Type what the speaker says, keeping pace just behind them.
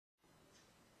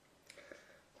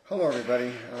Hello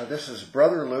everybody, this is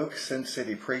Brother Luke, Sin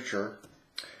City Preacher.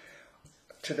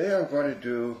 Today I'm going to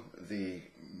do the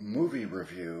movie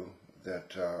review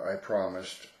that I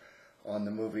promised on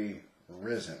the movie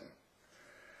Risen.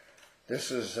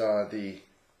 This is the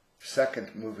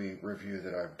second movie review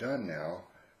that I've done now.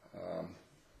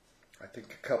 I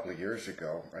think a couple of years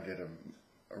ago I did a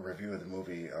review of the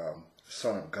movie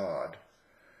Son of God.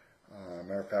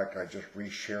 Matter of fact, I just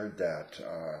reshared that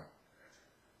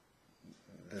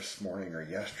this morning or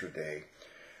yesterday,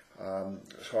 so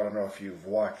I don't know if you've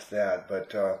watched that,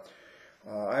 but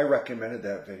I recommended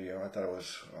that video. I thought it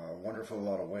was wonderful in a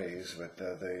lot of ways, but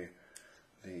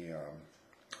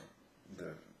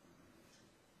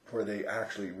where they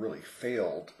actually really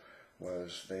failed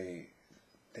was they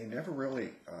never really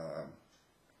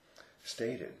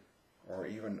stated or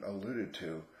even alluded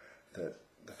to that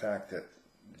the fact that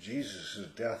Jesus'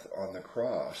 death on the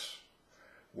cross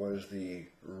was the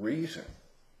reason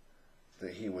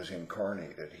that he was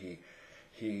incarnated.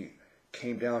 He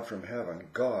came down from heaven.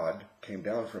 God came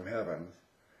down from heaven.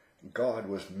 God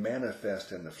was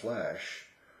manifest in the flesh.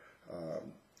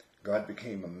 God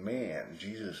became a man,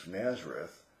 Jesus of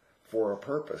Nazareth, for a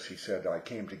purpose. He said, I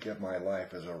came to give my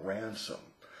life as a ransom.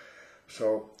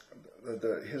 So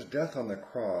his death on the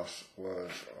cross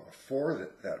was for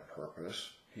that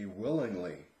purpose. He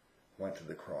willingly went to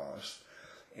the cross,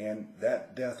 and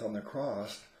that death on the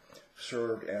cross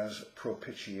served as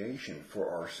propitiation for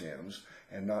our sins,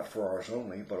 and not for ours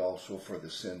only, but also for the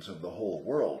sins of the whole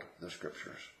world, the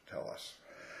scriptures tell us.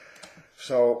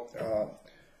 So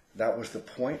that was the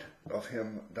point of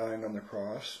him dying on the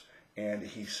cross, and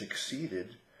he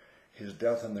succeeded. His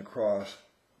death on the cross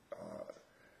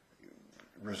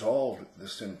resolved the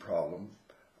sin problem,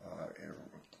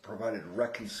 provided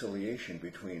reconciliation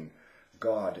between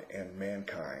God and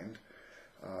mankind,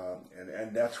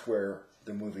 and that's where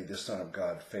the movie The Son of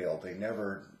God failed. They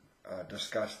never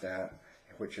discussed that,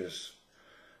 which is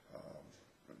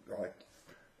like,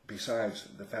 besides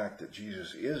the fact that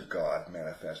Jesus is God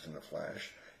manifest in the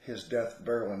flesh, his death,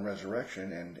 burial, and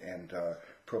resurrection, and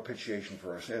propitiation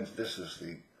for our sins. This is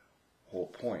the whole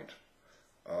point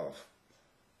of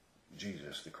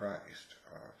Jesus the Christ.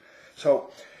 So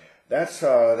that's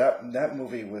that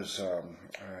movie was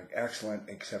excellent,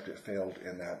 except it failed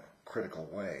in that critical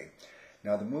way.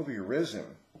 Now the movie Risen,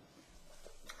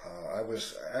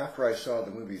 after I saw the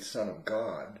movie Son of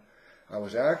God, I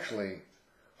was actually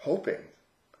hoping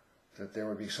that there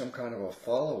would be some kind of a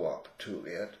follow-up to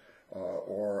it,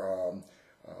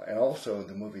 and also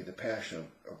the movie The Passion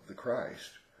of the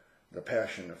Christ, The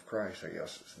Passion of Christ, I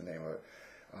guess is the name of it.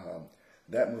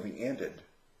 That movie ended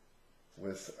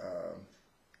with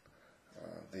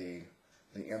the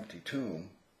empty tomb,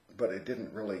 but it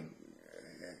didn't really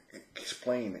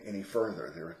explain any further.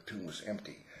 The tomb was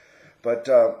empty. But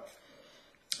the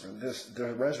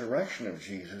resurrection of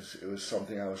Jesus, it was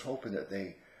something I was hoping that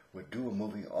they would do a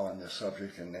movie on the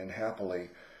subject, and then happily,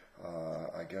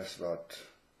 I guess I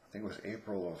think it was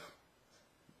April of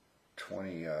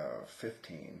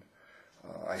 2015,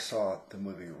 I saw the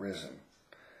movie Risen,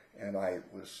 and I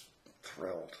was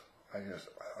thrilled.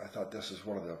 I thought this is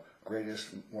one of the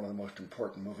greatest, one of the most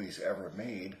important movies ever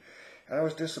made. And I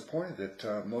was disappointed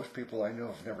that most people I know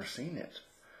have never seen it.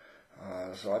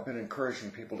 So I've been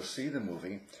encouraging people to see the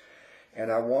movie.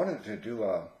 And I wanted to do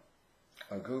a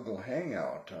Google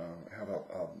Hangout, have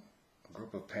a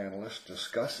group of panelists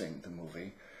discussing the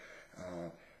movie.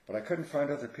 But I couldn't find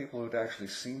other people who'd actually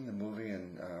seen the movie.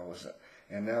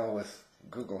 And now with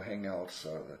Google Hangouts,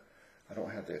 I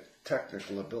don't have the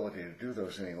technical ability to do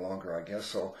those any longer, I guess.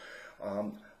 So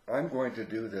I'm going to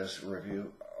do this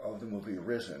review of the movie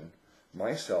Risen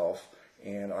myself,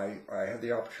 and I had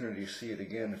the opportunity to see it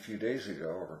again a few days ago,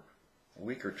 or a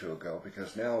week or two ago,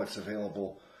 because now it's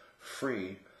available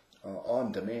free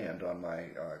on demand on my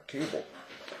cable.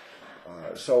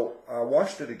 So I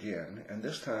watched it again, and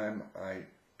this time I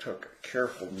took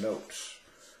careful notes.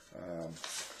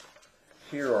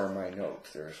 Here are my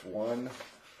notes. There's 1,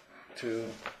 2,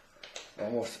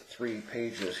 almost 3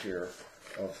 pages here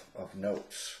of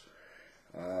notes.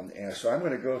 And so I'm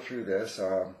going to go through this.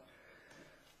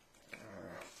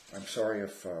 I'm sorry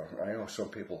if, I know some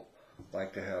people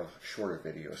like to have shorter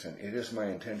videos, and it is my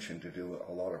intention to do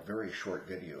a lot of very short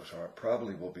videos. I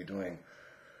probably will be doing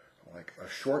like a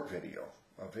short video,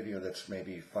 a video that's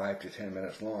maybe 5 to 10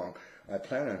 minutes long. I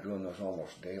plan on doing those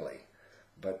almost daily.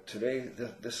 But today,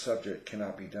 this subject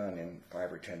cannot be done in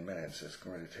 5 or 10 minutes. It's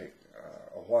going to take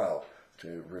a while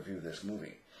to review this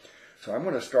movie. So I'm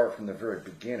going to start from the very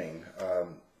beginning.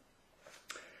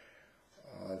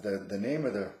 The name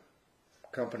of the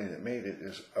company that made it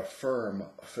is Affirm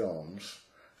Films,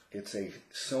 It's a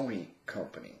Sony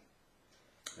company.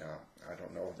 Now, I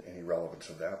don't know any relevance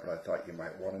of that, but I thought you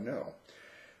might want to know.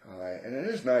 And it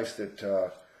is nice that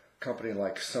a company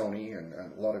like Sony and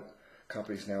a lot of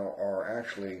companies now are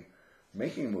actually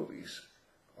making movies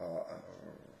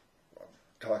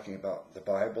talking about the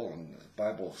Bible and the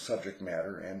Bible subject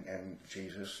matter and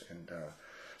Jesus. And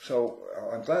so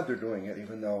I'm glad they're doing it,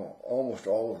 even though almost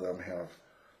all of them have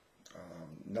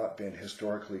not been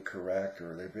historically correct,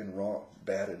 or they've been wrong,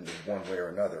 bad in one way or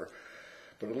another.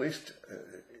 But at least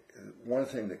one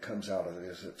thing that comes out of it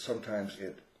is that sometimes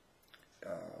it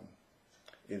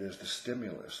is the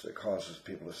stimulus that causes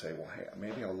people to say, well, hey,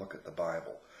 maybe I'll look at the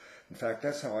Bible. In fact,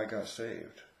 that's how I got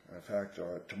saved. In fact,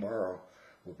 tomorrow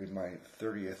will be my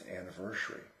 30th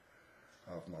anniversary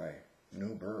of my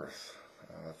new birth,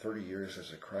 30 years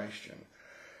as a Christian.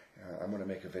 I'm going to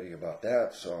make a video about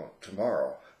that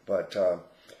tomorrow. But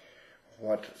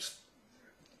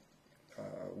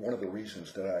one of the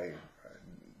reasons that I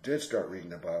did start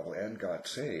reading the Bible and got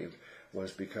saved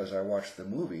was because I watched the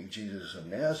movie Jesus of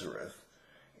Nazareth,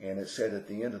 and it said at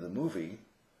the end of the movie,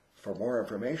 for more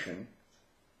information,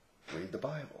 read the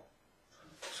Bible.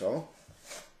 So,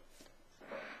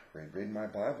 reading my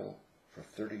Bible for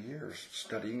 30 years,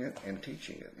 studying it and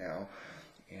teaching it now,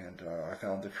 and I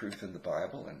found the truth in the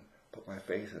Bible and put my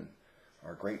faith in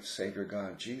our great Savior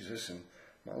God, Jesus, and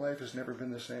my life has never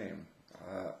been the same.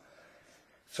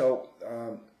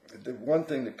 The one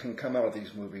thing that can come out of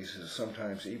these movies is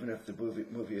sometimes, even if the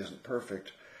movie isn't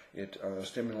perfect, it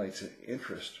stimulates an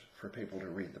interest for people to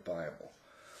read the Bible.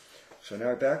 So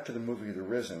now back to the movie The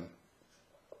Risen.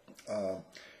 The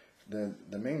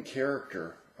main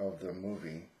character of the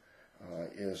movie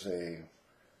is a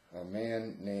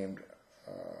man named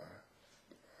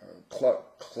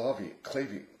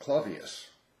Clavius.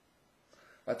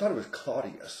 I thought it was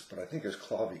Claudius, but I think it's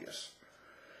Clavius.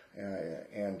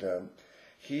 And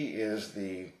he is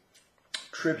the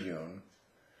tribune,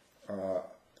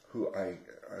 who I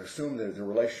assume that the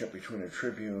relationship between a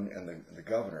tribune and the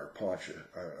governor, Pontius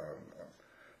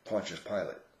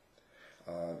Pilate,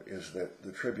 is that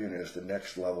the tribune is the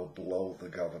next level below the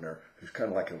governor, who's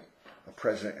kind of like a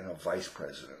president and a vice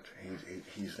president.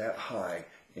 He's that high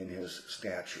in his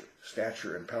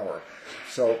stature and power.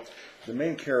 So the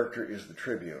main character is the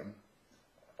tribune,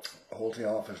 holds the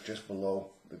office just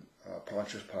below the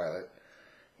Pontius Pilate,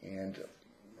 and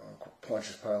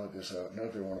Pontius Pilate is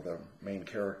another one of the main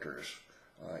characters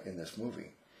in this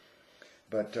movie.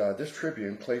 But this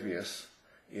tribune, Clavius,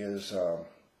 is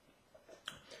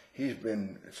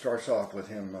it starts off with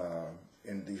him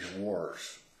in these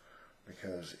wars,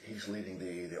 because he's leading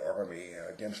the army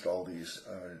against all these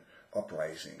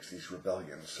uprisings, these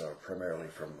rebellions, primarily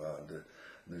from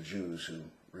the Jews who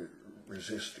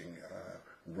resisting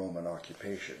Roman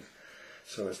occupation.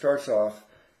 So it starts off,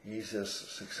 he's this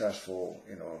successful,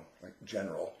 like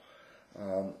general.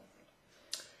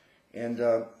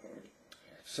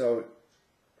 So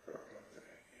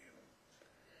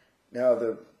now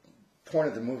the point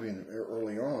of the movie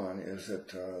early on is that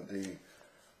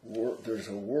there's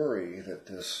a worry that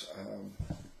this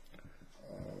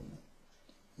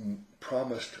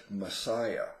promised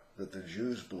Messiah that the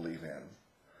Jews believe in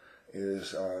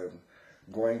is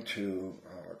going to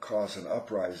cause an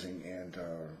uprising and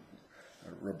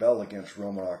rebel against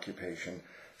Roman occupation.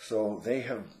 So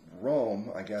Rome,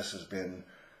 I guess, has been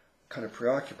kind of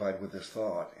preoccupied with this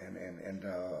thought and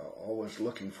always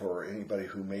looking for anybody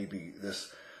who may be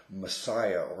this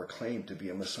Messiah or claimed to be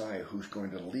a Messiah who's going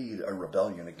to lead a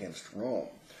rebellion against Rome.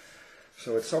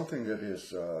 So it's something that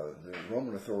the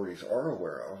Roman authorities are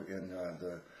aware of,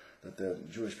 that the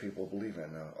Jewish people believe in.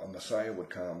 A Messiah would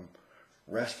come,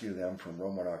 rescue them from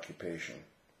Roman occupation.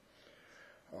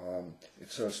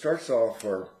 So it starts off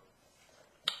where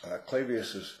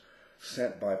Clavius is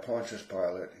sent by Pontius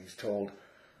Pilate. He's told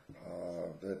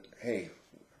that, hey,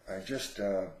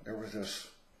 there was this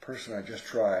person I just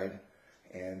tried,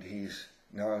 and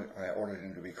now I ordered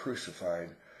him to be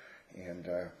crucified, and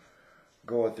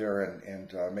go out there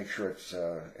and make sure it's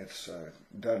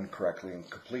done correctly and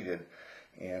completed.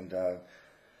 And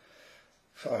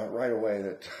right away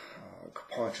that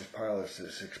Pontius Pilate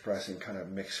is expressing kind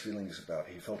of mixed feelings about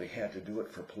it. He felt he had to do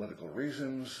it for political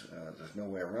reasons. There's no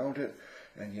way around it.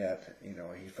 And yet,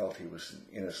 he felt he was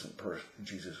an innocent person.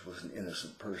 Jesus was an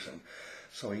innocent person.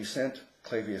 So he sent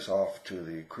Clavius off to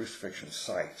the crucifixion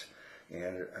site.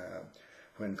 And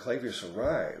when Clavius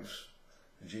arrives,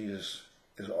 Jesus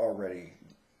is already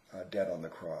dead on the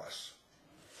cross.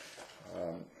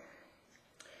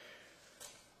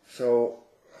 So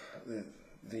the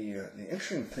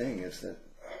interesting thing is that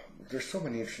there's so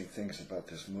many interesting things about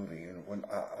this movie, and when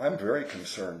I'm very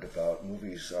concerned about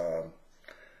movies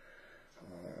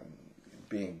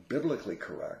being biblically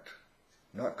correct,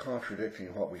 not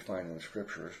contradicting what we find in the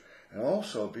scriptures, and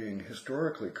also being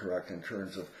historically correct in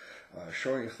terms of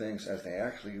showing things as they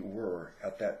actually were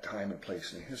at that time and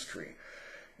place in history.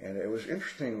 And it was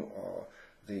interesting,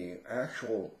 the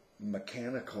actual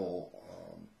mechanical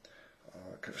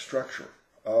structure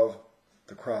of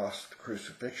the cross, the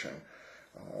crucifixion.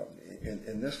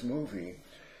 In this movie,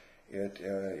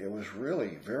 it was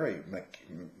really very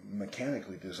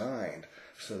mechanically designed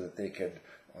so that they could,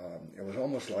 it was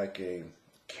almost like a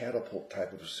catapult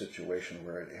type of a situation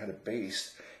where it had a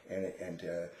base, and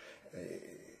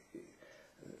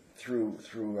through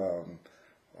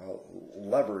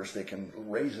levers they can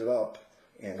raise it up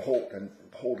and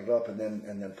hold it up, and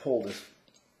then pull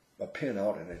a pin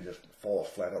out, and it just falls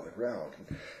flat on the ground.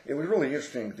 And it was really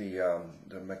interesting,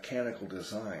 the mechanical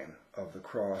design of the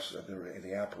cross, of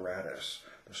the apparatus,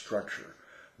 the structure,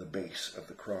 the base of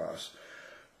the cross.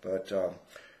 But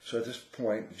so at this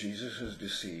point, Jesus is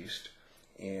deceased,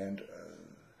 and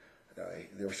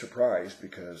they were surprised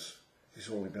because he's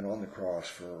only been on the cross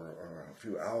for a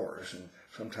few hours, and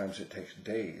sometimes it takes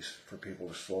days for people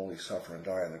to slowly suffer and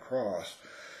die on the cross.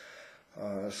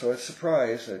 So it's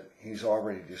surprised that he's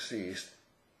already deceased,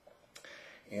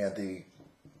 and the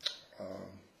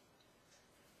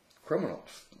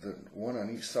criminals, the one on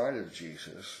each side of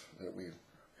Jesus that we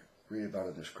read about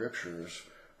in the scriptures,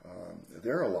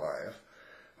 they're alive,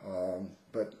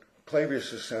 but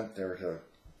Clavius is sent there to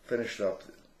finish up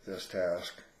this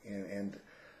task, and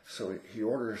so he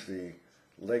orders the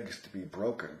legs to be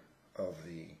broken of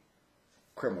the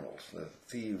criminals, the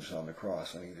thieves on the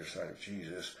cross on either side of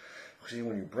Jesus. See,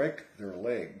 when you break their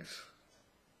legs,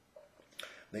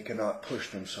 they cannot push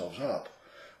themselves up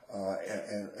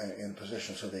and in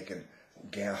position so they can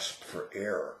gasp for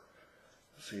air.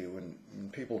 See, when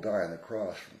people die on the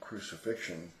cross from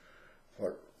crucifixion,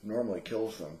 what normally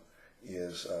kills them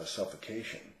is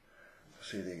suffocation.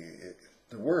 See,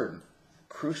 the word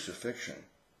crucifixion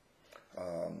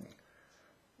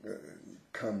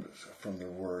comes from the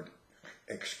word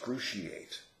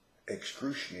excruciate,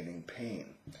 excruciating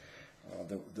pain.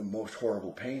 The most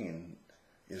horrible pain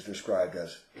is described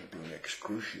as being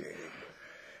excruciating.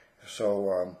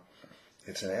 So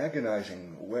it's an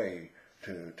agonizing way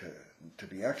to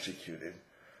be executed.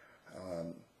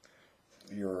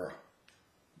 The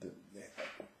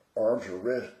arms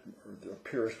are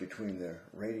pierced between the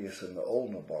radius and the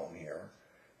ulna bone here,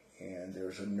 and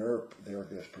there's a nerve there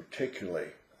that's particularly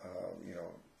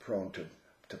prone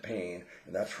to pain,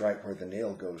 and that's right where the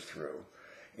nail goes through.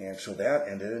 And so that,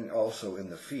 and then also in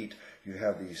the feet, you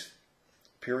have these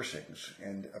piercings,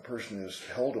 and a person is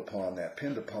held upon that,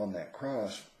 pinned upon that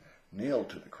cross, nailed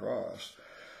to the cross.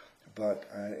 But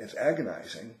it's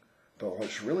agonizing. But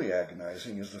what's really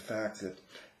agonizing is the fact that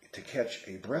to catch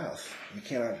a breath, you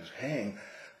cannot just hang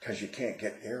because you can't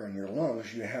get air in your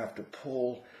lungs. You have to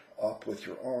pull up with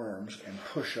your arms and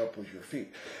push up with your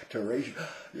feet to raise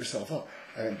yourself up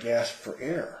and gasp for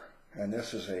air. And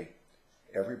this is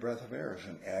every breath of air is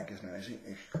an agonizing,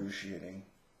 excruciating,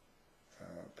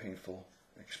 painful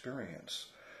experience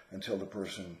until the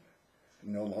person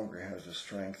no longer has the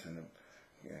strength and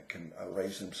can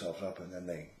raise themselves up, and then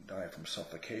they die from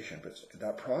suffocation. But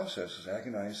that process is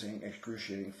agonizing,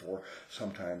 excruciating for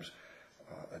sometimes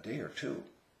a day or two.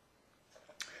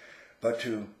 But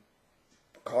to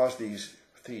cause these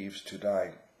thieves to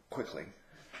die quickly,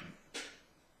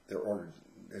 they're ordered,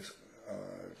 it's a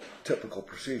typical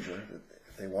procedure.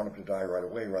 If they want them to die right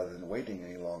away rather than waiting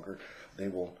any longer,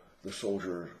 the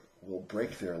soldier will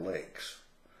break their legs.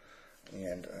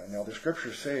 And now the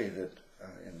scriptures say that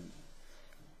in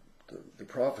the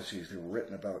prophecies that were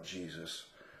written about Jesus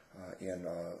in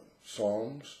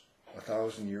Psalms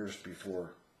 1,000 years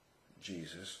before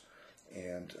Jesus,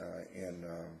 and in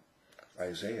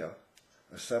Isaiah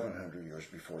 700 years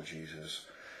before Jesus,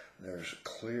 there's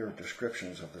clear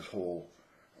descriptions of this whole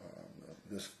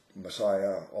this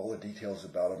Messiah, all the details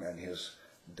about him and his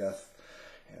death,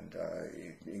 and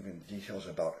even details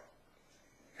about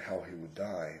how he would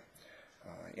die.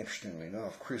 Interestingly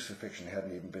enough, crucifixion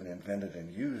hadn't even been invented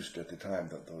and used at the time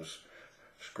that those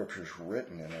scriptures were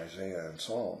written in Isaiah and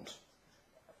Psalms.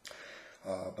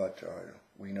 But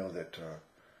we know that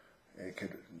it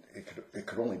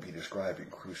could only be describing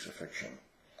crucifixion.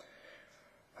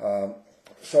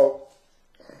 So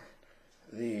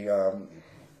the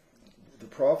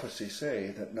prophecies say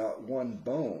that not one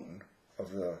bone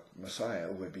of the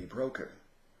Messiah would be broken,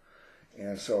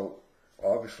 and so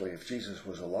obviously, if Jesus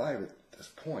was alive at this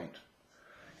point,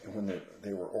 and when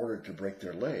they were ordered to break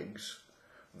their legs,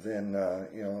 then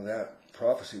that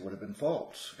prophecy would have been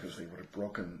false, because they would have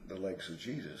broken the legs of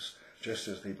Jesus, just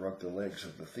as they broke the legs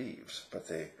of the thieves. But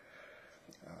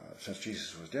since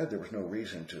Jesus was dead, there was no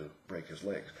reason to break his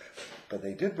legs. But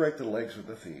they did break the legs of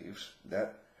the thieves.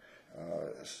 That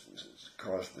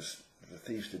caused the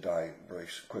thieves to die very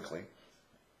quickly.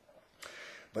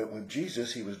 But with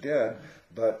Jesus, he was dead,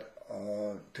 but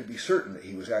to be certain that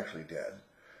he was actually dead,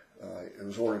 it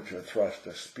was ordered to thrust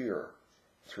a spear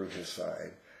through his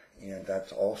side, and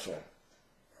that's also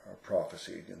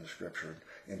prophesied in the scripture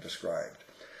and described.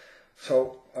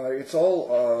 So it's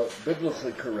all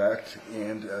biblically correct,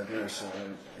 and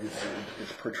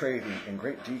it's portrayed in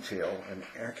great detail and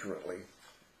accurately.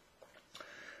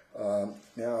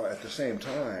 Now, at the same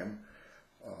time,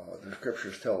 the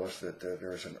scriptures tell us that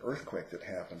there's an earthquake that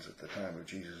happens at the time of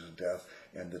Jesus' death,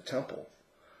 and the temple.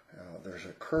 There's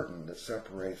a curtain that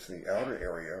separates the outer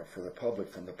area for the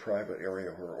public from the private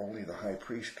area where only the high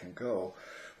priest can go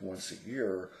once a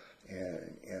year,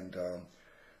 and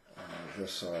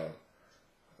this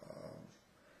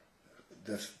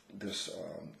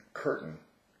curtain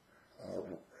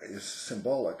is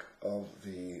symbolic of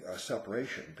the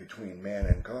separation between man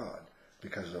and God.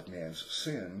 Because of man's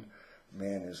sin,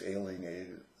 man is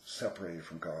alienated, separated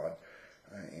from God,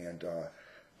 and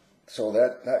so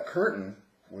that curtain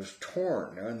was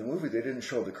torn. Now, in the movie, they didn't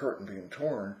show the curtain being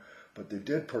torn, but they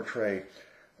did portray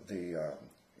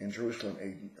in Jerusalem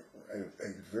a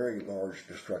very large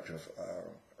destructive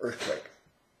earthquake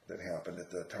that happened at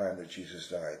the time that Jesus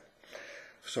died.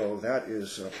 So that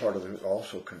is part of it.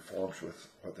 Also conforms with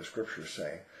what the scriptures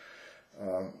say.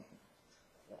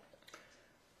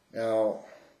 Now,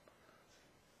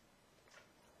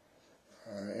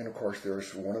 and of course,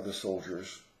 there's one of the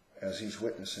soldiers, as he's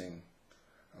witnessing,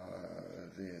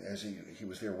 as he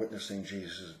was there witnessing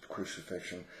Jesus'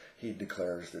 crucifixion, he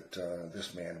declares that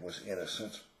this man was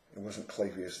innocent. It wasn't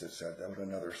Clavius that said that, but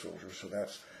another soldier, so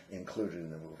that's included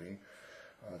in the movie.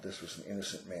 This was an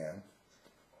innocent man.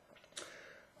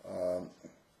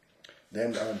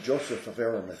 Then Joseph of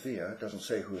Arimathea, it doesn't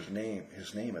say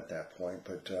his name at that point,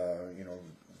 but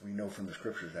we know from the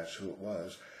scriptures that's who it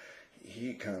was.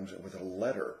 He comes with a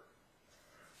letter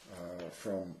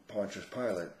from Pontius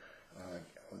Pilate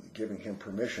giving him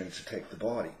permission to take the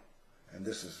body. And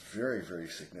this is very, very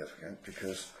significant,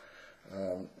 because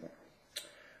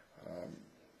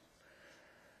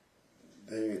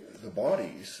the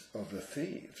bodies of the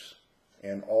thieves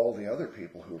and all the other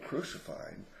people who were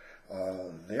crucified,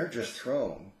 they're just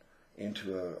thrown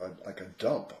into a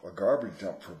dump, a garbage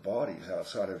dump for bodies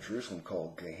outside of Jerusalem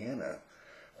called Gehenna,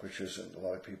 which is, a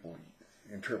lot of people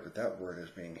interpret that word as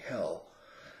being hell.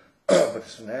 But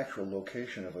it's an actual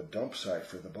location of a dump site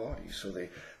for the bodies. So they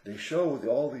show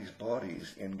all these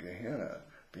bodies in Gehenna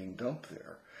being dumped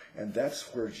there. And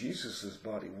that's where Jesus'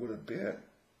 body would have been.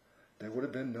 There would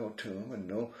have been no tomb and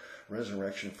no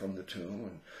resurrection from the tomb,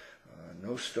 and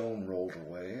no stone rolled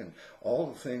away, and all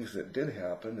the things that did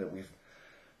happen that we've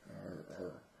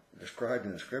are described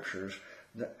in the scriptures,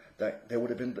 that they would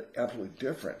have been absolutely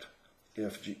different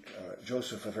if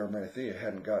Joseph of Arimathea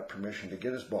hadn't got permission to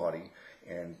get his body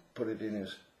and put it in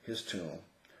his tomb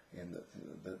in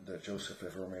that Joseph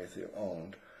of Arimathea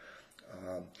owned.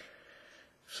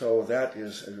 So that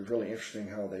is really interesting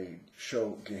how they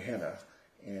show Gehenna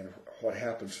and what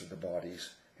happens to the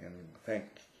bodies. And thank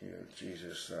you,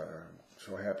 Jesus.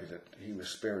 So happy that he was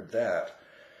spared that.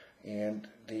 And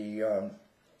the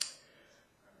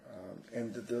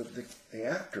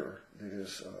actor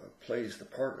that plays the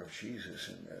part of Jesus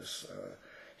in this,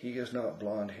 he is not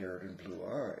blonde-haired and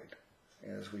blue-eyed,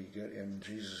 as we get in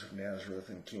Jesus of Nazareth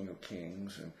and King of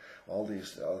Kings and all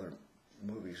these other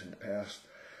movies in the past.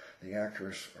 The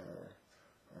actors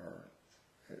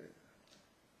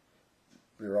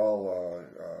they're all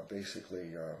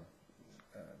basically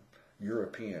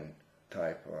European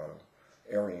type,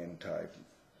 Aryan type,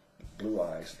 blue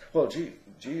eyes. Well,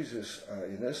 Jesus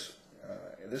in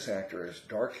this actor is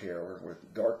dark hair with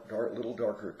little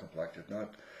darker complected,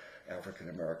 not African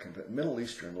American, but Middle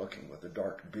Eastern looking, with a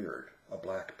dark beard, a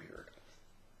black beard.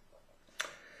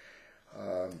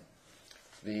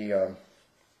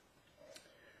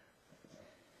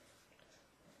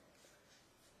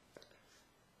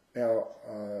 Now,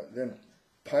 then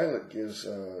Pilate is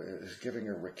giving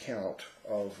a recount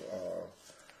of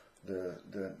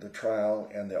the trial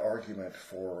and the argument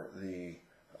for the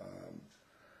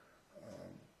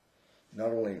not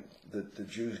only the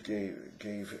Jews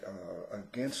gave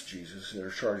against Jesus, their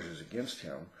charges against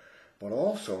him, but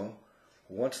also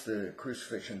once the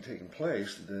crucifixion had taken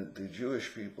place, the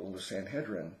Jewish people, the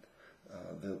Sanhedrin,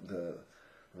 the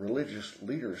religious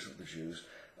leaders of the Jews,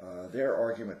 their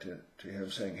argument to him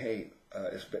saying, hey,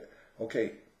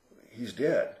 okay, he's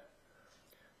dead,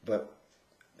 but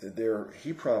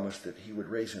he promised that he would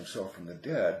raise himself from the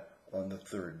dead on the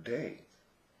third day.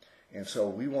 And so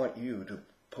we want you to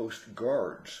post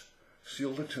guards,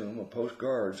 seal the tomb and post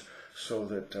guards so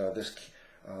that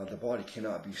the body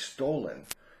cannot be stolen.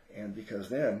 And because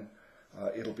then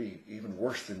it'll be even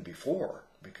worse than before,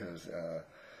 because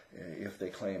if they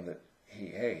claim that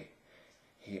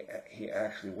he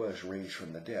actually was raised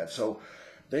from the dead. So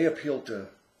they appealed to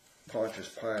Pontius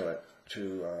Pilate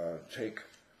to take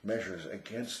measures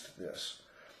against this.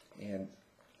 And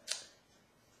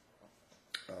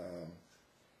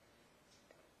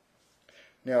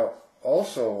now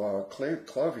also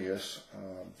Clavius,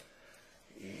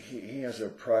 he has a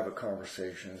private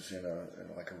conversations in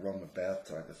like a Roman bath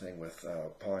type of thing with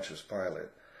Pontius Pilate,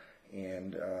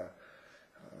 and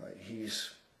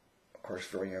he's of course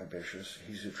very ambitious.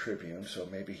 He's a tribune, so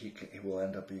maybe he will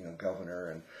end up being a governor,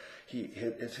 and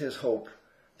it's his hope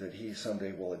that he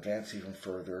someday will advance even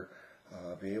further,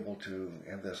 be able to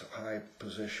have this high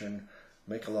position,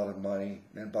 make a lot of money,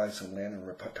 then buy some land and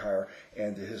retire.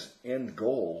 And his end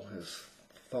goal, his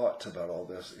thoughts about all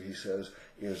this, he says,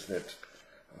 is that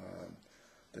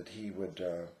he would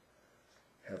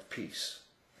have peace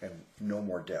and no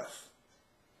more death.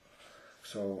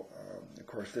 So, of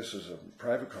course, this is a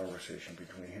private conversation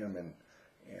between him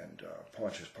and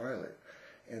Pontius Pilate.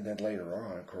 And then later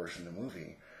on, of course, in the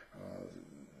movie,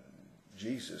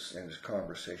 Jesus, in his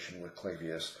conversation with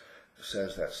Clavius,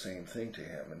 says that same thing to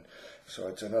him. And so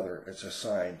it's a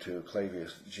sign to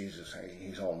Clavius, Jesus,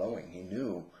 he's all-knowing. He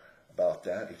knew about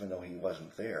that, even though he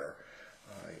wasn't there.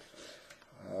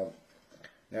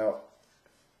 Now,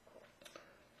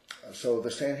 so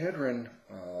the Sanhedrin,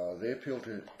 they appealed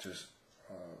to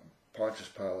Pontius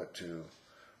Pilate to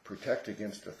protect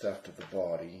against the theft of the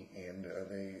body, and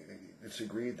it's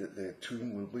agreed that the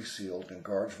tomb will be sealed and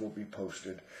guards will be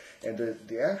posted. And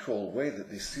the actual way that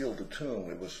they sealed the tomb,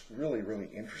 it was really, really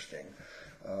interesting.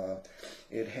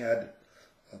 It had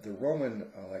the Roman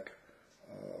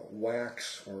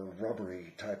wax or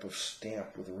rubbery type of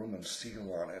stamp with a Roman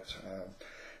seal on it.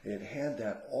 It had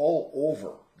that all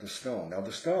over the stone. Now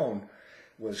the stone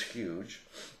was huge,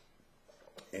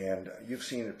 and you've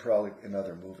seen it probably in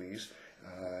other movies.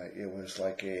 It was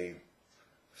like a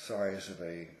size of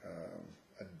a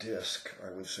disc, I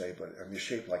would say, but I mean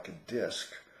shaped like a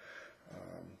disc,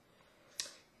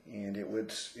 and it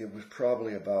was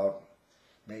probably about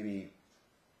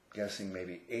guessing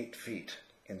maybe 8 feet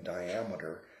in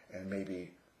diameter and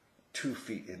maybe 2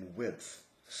 feet in width,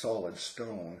 solid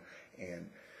stone. And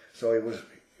so it was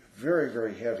very,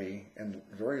 very heavy and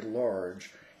very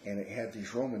large, and it had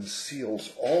these Roman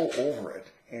seals all over it,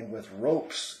 and with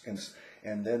ropes, and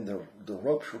then the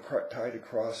ropes were tied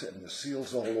across it and the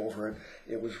seals all over it.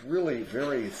 It was really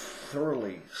very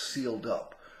thoroughly sealed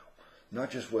up, not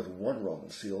just with one Roman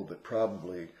seal, but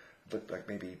probably like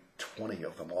maybe 20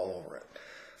 of them all over it.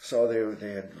 So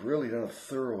they had really done a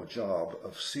thorough job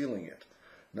of sealing it.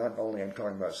 Not only I'm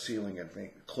talking about sealing it,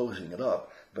 closing it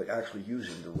up, but actually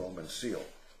using the Roman seal.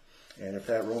 And if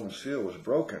that Roman seal was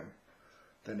broken,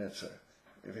 then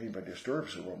if anybody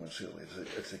disturbs the Roman seal,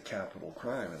 it's a capital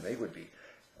crime, and they would be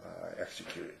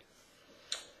executed.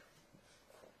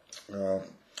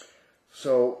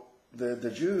 So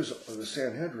the Jews, the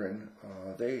Sanhedrin,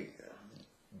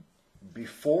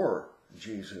 before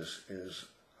Jesus is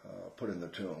put in the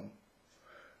tomb,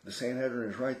 the Sanhedrin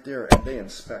is right there, and they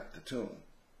inspect the tomb.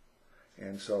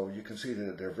 And so you can see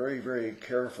that they're very, very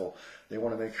careful. They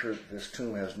want to make sure that this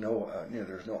tomb has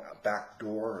there's no back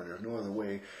door, or there's no other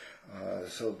way.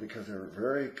 Because they're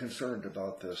very concerned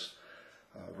about this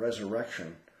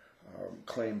resurrection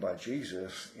claimed by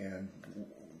Jesus, and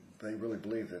they really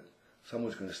believe that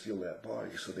someone's going to steal that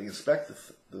body. So they inspect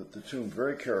the tomb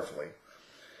very carefully.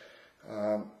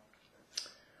 And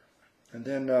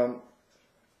then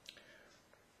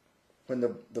when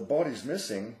the body's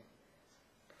missing,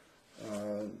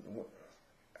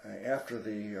 after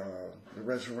the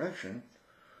resurrection,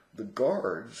 the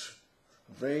guards,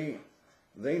 they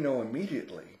know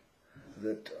immediately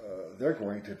that they're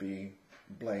going to be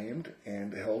blamed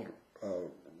and held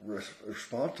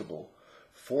responsible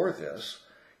for this,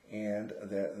 and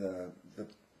that the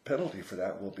penalty for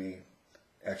that will be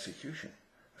execution.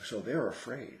 So they're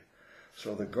afraid.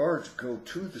 So the guards go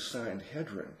to the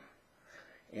Sanhedrin,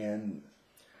 and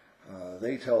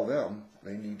they tell them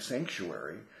they need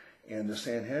sanctuary, and the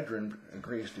Sanhedrin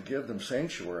agrees to give them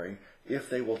sanctuary if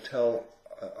they will tell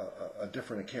a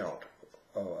different account,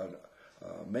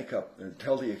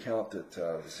 tell the account that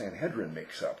the Sanhedrin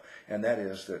makes up, and that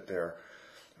is that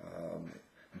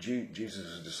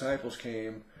Jesus' disciples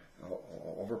came,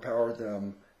 overpowered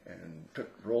them, and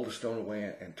rolled a stone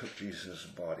away and took Jesus'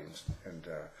 body. And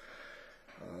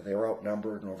they were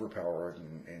outnumbered and overpowered,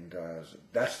 and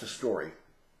that's the story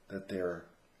that they're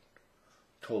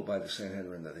told by the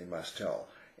Sanhedrin that they must tell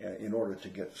in order to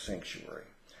get sanctuary.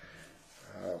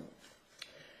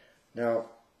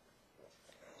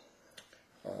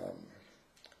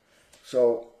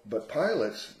 But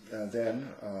Pilate then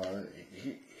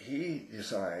he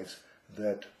decides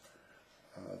that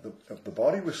the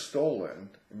body was stolen.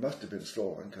 It must have been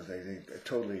stolen because they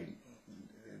totally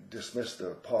dismissed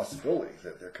the possibility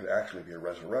that there could actually be a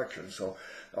resurrection. So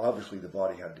obviously the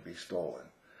body had to be stolen.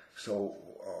 So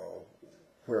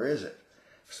where is it?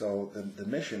 So the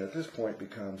mission at this point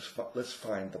becomes, let's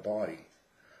find the body.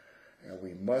 And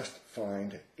we must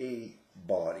find a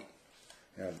body.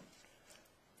 And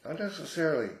not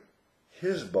necessarily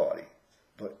his body,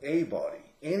 but a body.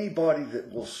 Any body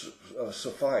that will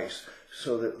suffice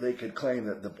so that they could claim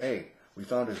that, hey, we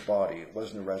found his body. It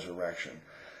wasn't a resurrection.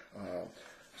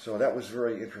 So that was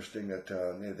very interesting that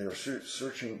they were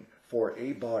searching for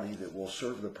a body that will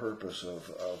serve the purpose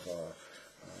of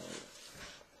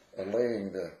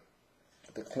allaying the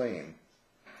claim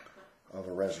of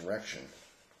a resurrection.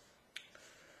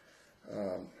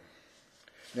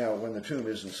 Now, when the tomb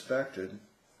is inspected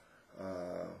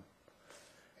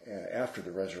after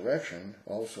the resurrection,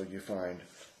 also you find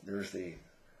there's the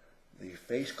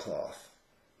face cloth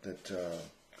that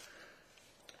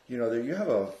there you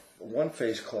have one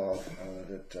face cloth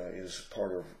that is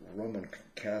part of Roman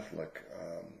Catholic,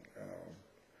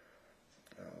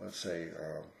 let's say,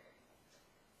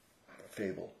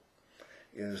 fable,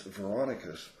 is the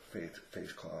Veronica's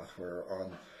face cloth, where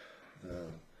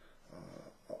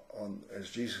as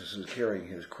Jesus is carrying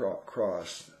his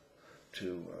cross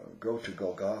to go to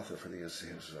Golgotha for his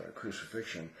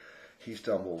crucifixion, he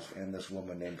stumbles, and this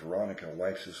woman named Veronica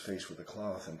wipes his face with a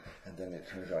cloth, and then it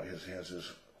turns out his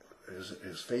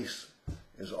face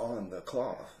is on the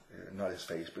cloth. Not his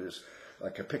face, but it's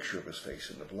like a picture of his face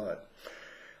in the blood.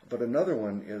 But another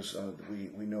one is,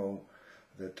 we know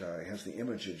that has the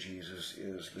image of Jesus,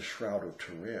 is the Shroud of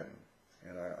Turin.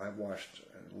 And I've watched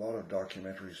a lot of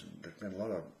documentaries, and there's been a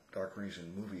lot of documentaries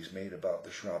and movies made about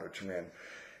the Shroud of Turin.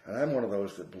 And I'm one of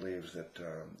those that believes that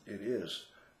it is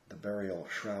the burial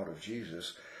shroud of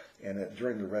Jesus, and that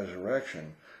during the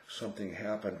resurrection, something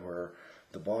happened where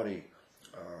the body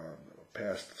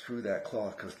passed through that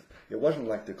cloth, because it wasn't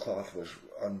like the cloth was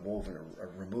unwoven or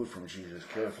removed from Jesus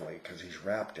carefully because he's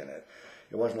wrapped in it.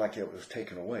 It wasn't like it was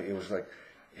taken away. It was like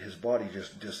his body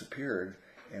just disappeared,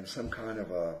 and some kind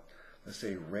of a, let's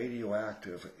say,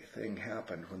 radioactive thing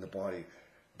happened when the body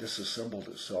disassembled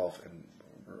itself and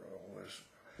was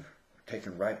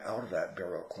taken right out of that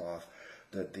burial cloth,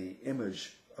 that the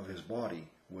image of his body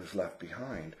was left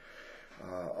behind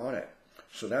on it.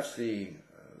 So that's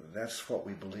what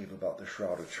we believe about the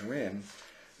Shroud of Turin.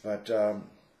 But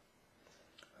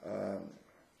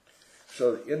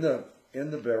so in the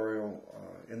burial,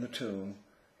 in the tomb,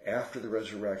 after the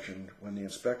resurrection, when they're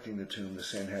inspecting the tomb, the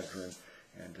Sanhedrin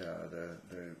and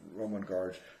the Roman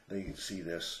guards, they see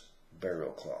this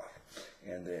burial cloth,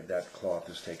 and that cloth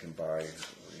is taken by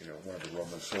one of the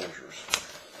Roman soldiers.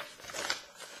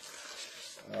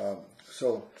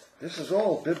 So this is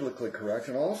all biblically correct,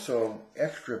 and also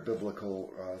extra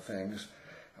biblical things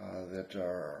that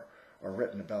are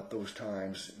written about those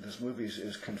times. This movie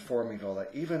is conforming to all that,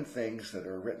 even things that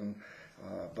are written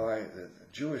by the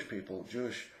Jewish people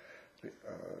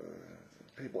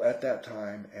at that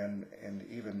time, and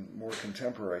even more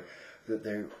contemporary, that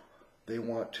they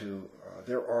want to,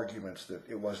 their arguments that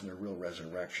it wasn't a real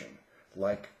resurrection,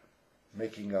 like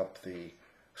making up the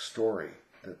story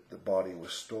that the body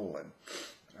was stolen.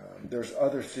 There's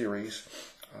other theories.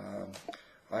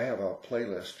 I have a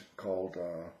playlist called,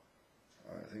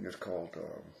 I think it's called,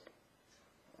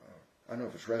 I don't know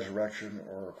if it's Resurrection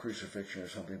or Crucifixion or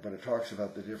something, but it talks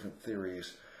about the different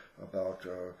theories about,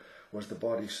 was the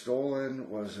body stolen?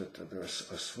 Was it a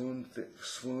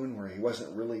swoon where he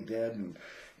wasn't really dead?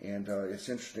 And it's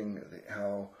interesting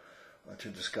how to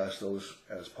discuss those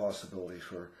as possibilities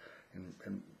for,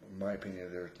 in my opinion,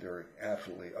 they're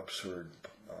absolutely absurd,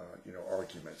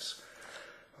 arguments.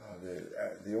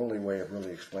 The only way of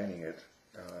really explaining it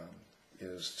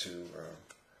is to,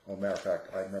 matter of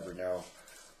fact, I remember now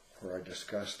where I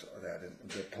discussed that. And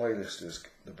the playlist is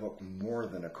the book More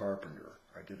Than a Carpenter.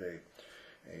 I did a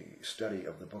study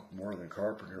of the book More Than a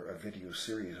Carpenter, a video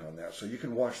series on that. So you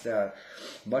can watch that.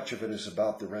 Much of it is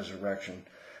about the resurrection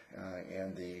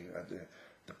and the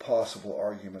possible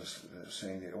arguments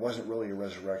saying that it wasn't really a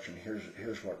resurrection.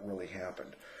 Here's what really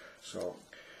happened. So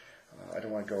I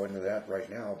don't want to go into that right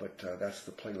now, but that's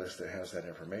the playlist that has that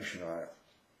information on it.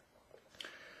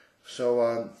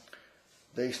 So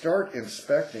they start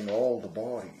inspecting all the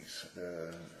bodies.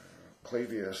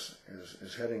 Clavius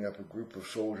is heading up a group of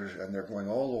soldiers, and they're going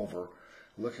all over,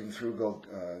 looking through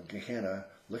Gehenna,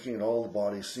 looking at all the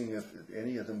bodies, seeing if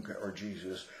any of them are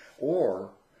Jesus, or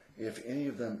if any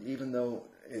of them, even though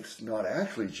it's not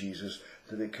actually Jesus,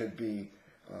 that it could be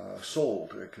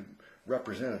sold, it could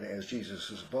represent it as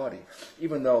Jesus' body.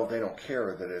 Even though they don't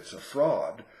care that it's a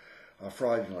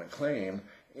fraudulent claim,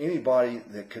 anybody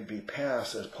that could be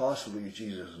passed as possibly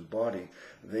Jesus' body,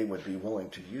 they would be willing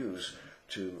to use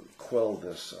to quell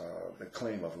this the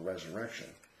claim of a resurrection.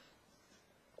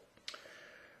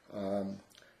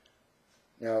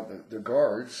 Now, the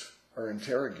guards are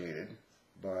interrogated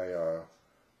by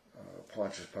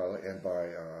Pontius Pilate and by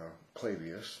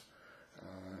Clavius,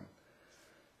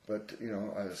 but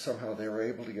somehow they were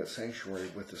able to get sanctuary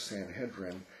with the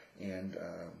Sanhedrin, and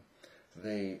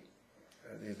the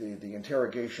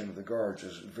interrogation of the guards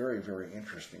is very, very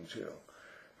interesting too.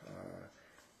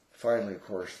 Finally, of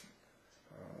course,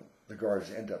 the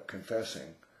guards end up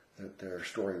confessing that their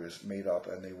story was made up,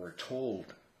 and they were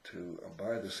told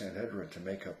by the Sanhedrin to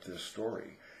make up this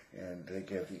story, and they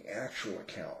gave the actual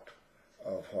account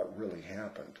of what really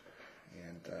happened.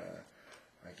 And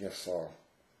I guess I'll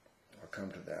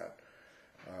come to that.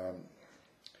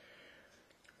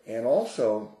 And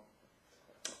also,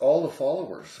 all the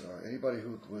followers, anybody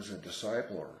who was a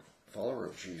disciple or follower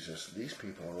of Jesus, these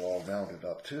people are all rounded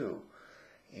up too,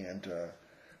 and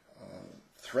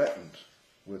threatened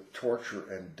with torture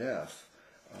and death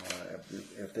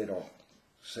if they don't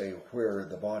say where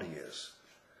the body is.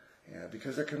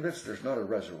 Because they're convinced there's not a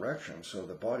resurrection, so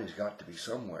the body's got to be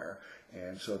somewhere,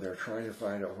 and so they're trying to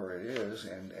find out where it is,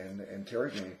 and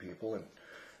interrogating people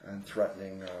and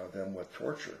threatening them with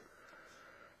torture.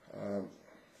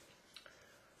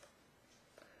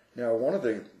 Now, one of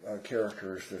the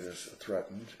characters that is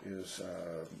threatened is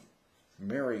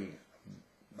Mary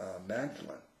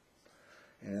Magdalene.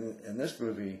 And in this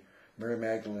movie, Mary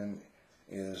Magdalene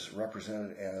is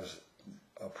represented as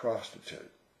a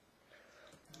prostitute.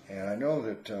 And I know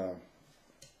that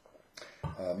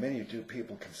many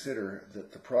people consider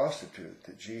that the prostitute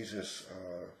that Jesus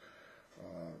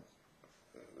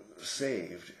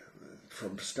saved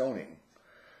from stoning,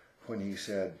 when he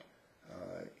said,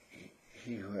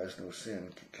 he who has no sin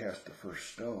can cast the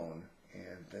first stone,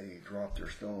 and they dropped their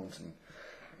stones, and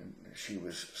she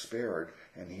was spared,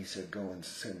 and he said, go and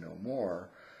sin no more.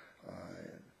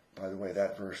 By the way,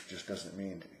 that verse just doesn't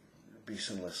mean be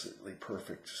sinlessly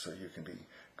perfect so you can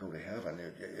go to heaven.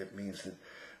 It means that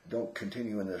don't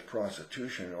continue in this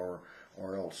prostitution, or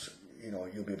else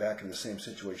you'll be back in the same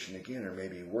situation again, or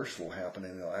maybe worse will happen,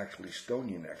 and they'll actually stone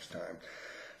you next time.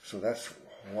 So that's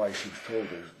why she's told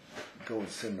to go and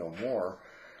sin no more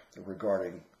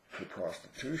regarding the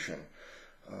prostitution.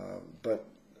 But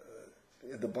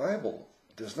the Bible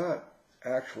does not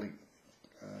actually,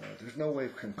 there's no way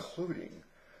of concluding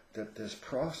that this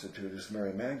prostitute is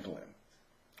Mary Magdalene.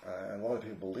 A lot of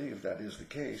people believe that is the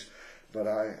case, but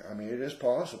I mean, it is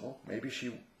possible. Maybe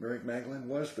Mary Magdalene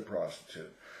was the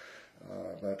prostitute,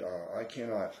 but I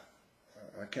cannot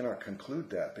conclude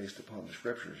that based upon the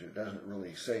scriptures. It doesn't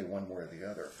really say one way or the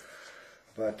other.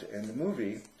 But in the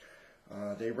movie,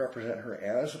 they represent her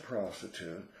as a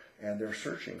prostitute, and they're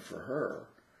searching for her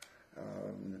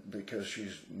because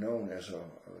she's known as a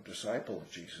disciple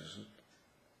of Jesus.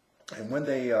 And when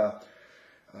they,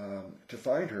 to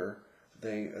find her,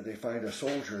 they find a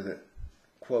soldier that,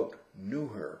 quote, knew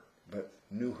her, but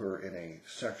knew her in a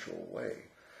sexual way,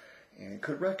 and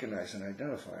could recognize and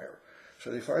identify her.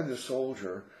 So they find this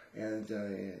soldier, and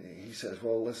he says,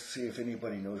 well, let's see if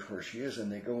anybody knows where she is.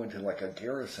 And they go into like a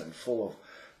garrison full of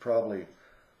probably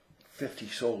 50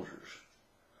 soldiers.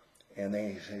 And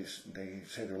they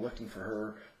say they're looking for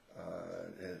her.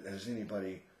 Has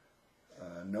anybody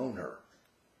known her?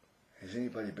 Has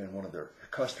anybody been one of their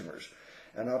customers?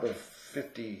 And out of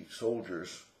 50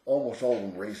 soldiers, almost all of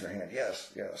them raised their hand.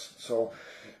 Yes, yes. So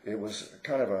it was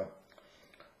kind of a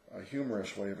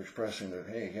humorous way of expressing that,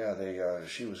 hey, yeah,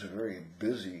 she was a very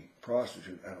busy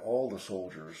prostitute, and all the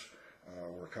soldiers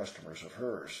were customers of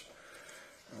hers.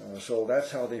 So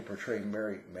that's how they portrayed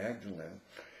Mary Magdalene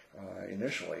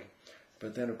initially.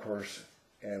 But then, of course,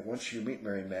 once you meet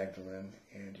Mary Magdalene,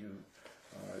 and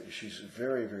she's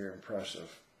very, very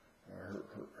impressive.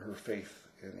 Her faith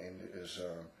is,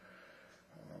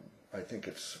 I think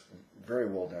it's very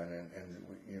well done, and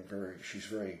she's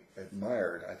very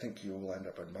admired. I think you will end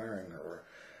up admiring her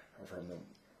from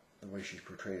the way she's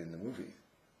portrayed in the movie.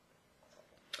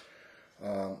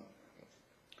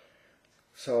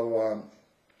 So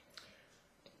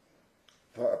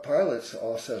Pilate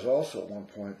says also at one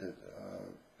point that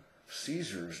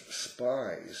Caesar's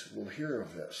spies will hear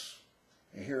of this.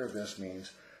 And hear of this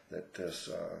means that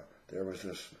there was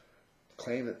this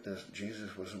claim that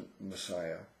Jesus was a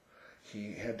Messiah.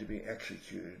 He had to be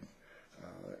executed,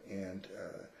 and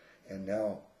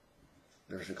now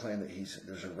there's a claim that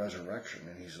there's a resurrection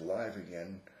and he's alive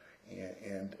again,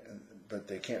 but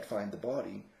they can't find the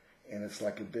body, and it's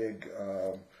like a big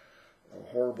a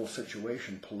horrible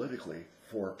situation politically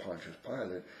for Pontius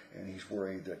Pilate, and he's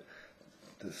worried that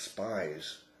the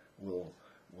spies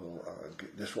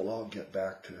this will all get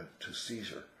back to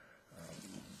Caesar,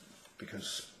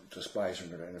 because the spies are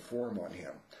going to inform on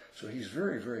him. So he's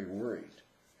very, very worried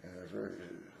and very,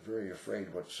 very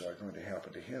afraid what's going to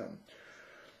happen to him.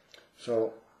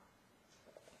 So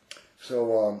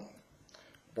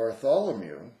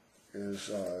Bartholomew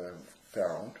is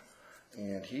found,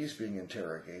 and he's being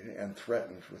interrogated and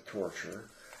threatened with torture.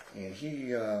 And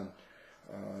he,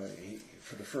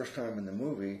 for the first time in the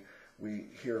movie, we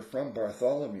hear from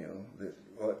Bartholomew that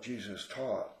what Jesus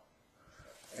taught,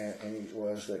 and it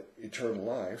was that eternal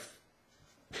life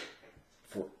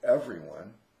for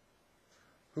everyone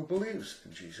who believes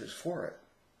in Jesus for it.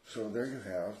 So there you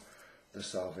have the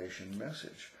salvation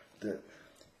message, that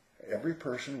every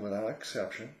person without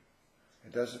exception,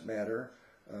 it doesn't matter,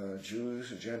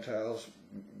 Jews, Gentiles,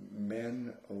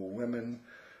 men, women,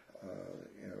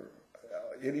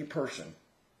 any person,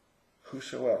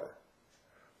 whosoever,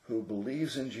 who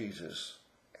believes in Jesus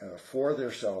for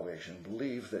their salvation,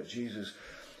 believe that Jesus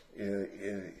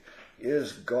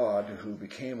is God who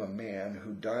became a man,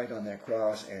 who died on that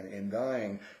cross, and in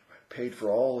dying paid for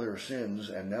all their sins,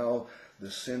 and now the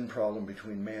sin problem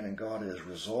between man and God is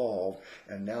resolved,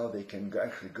 and now they can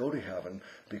actually go to heaven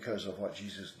because of what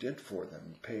Jesus did for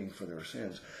them, paying for their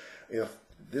sins. If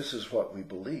this is what we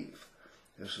believe,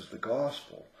 this is the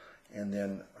gospel. And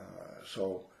then,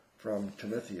 so from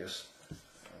Timotheus,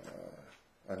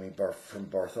 from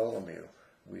Bartholomew,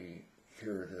 we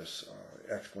hear this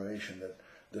explanation that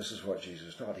this is what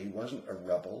Jesus taught. He wasn't a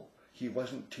rebel. He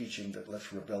wasn't teaching that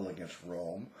let's rebel against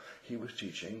Rome. He was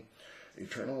teaching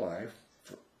eternal life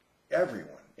for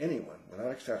everyone, anyone, without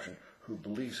exception, who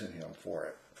believes in him for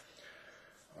it.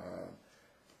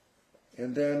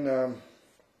 And then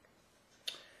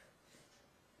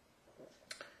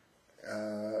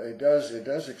it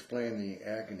does explain the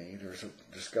agony. There's a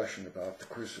discussion about the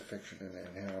crucifixion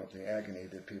and how the agony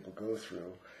that people go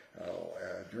through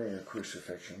during a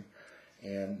crucifixion,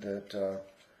 and that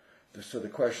so the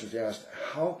question is asked: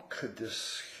 how could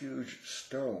this huge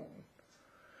stone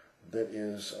that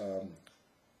is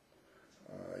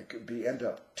it could end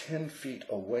up 10 feet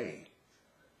away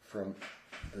from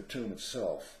the tomb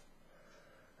itself?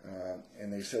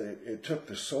 And they said it took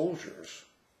the soldiers,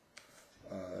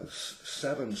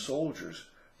 7 soldiers,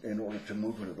 in order to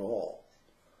move it at all.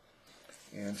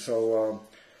 And so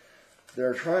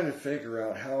they're trying to figure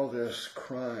out how this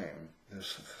crime,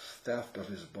 this theft of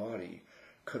his body,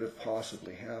 could have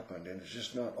possibly happened, and it's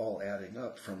just not all adding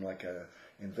up from like a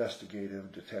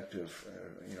investigative detective,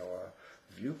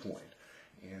 viewpoint.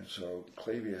 And so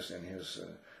Clavius, in his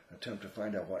attempt to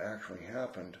find out what actually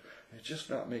happened, it's just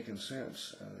not making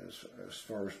sense as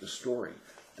far as the story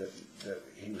that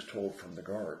he was told from the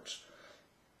guards.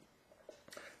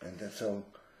 And then so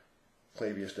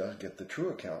Clavius does get the true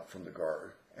account from the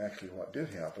guard, actually what did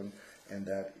happen, and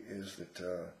that is that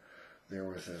there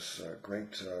was this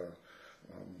great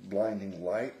blinding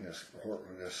light, and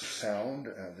this sound,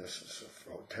 and this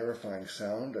terrifying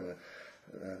sound, and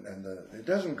it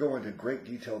doesn't go into great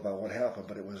detail about what happened,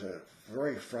 but it was a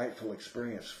very frightful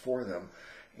experience for them,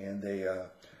 and they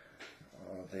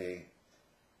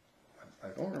I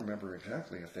don't remember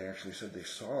exactly if they actually said they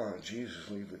saw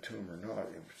Jesus leave the tomb or not,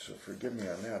 so forgive me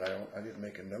on that. I didn't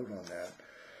make a note on that.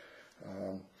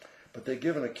 But they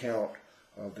give an account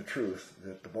of the truth,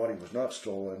 that the body was not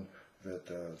stolen, that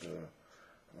the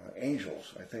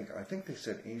angels, I think they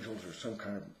said angels or some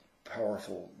kind of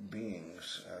powerful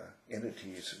beings,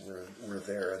 entities were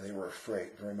there, and they were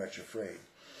afraid, very much afraid.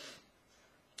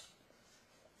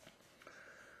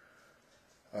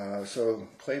 So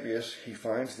Clavius, he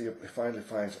finally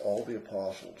finds all the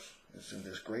apostles. It's in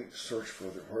this great search for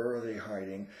where are they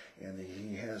hiding, and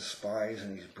he has spies,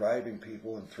 and he's bribing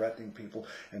people and threatening people,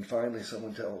 and finally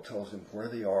someone tells him where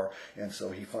they are, and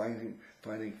so he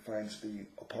finally finds the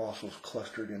apostles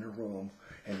clustered in a room,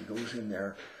 and he goes in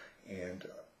there, and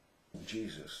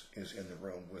Jesus is in the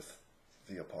room with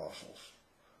the apostles.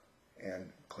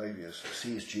 And Clavius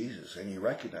sees Jesus, and he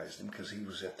recognized him because he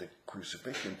was at the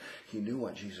crucifixion. He knew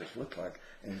what Jesus looked like,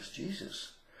 and it's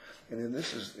Jesus. And then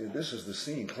this is the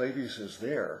scene. Clavius is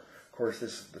there. Of course,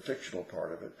 this is the fictional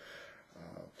part of it.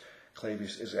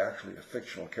 Clavius is actually a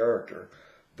fictional character,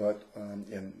 but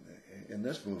in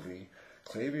this movie,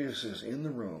 Clavius is in the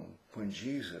room when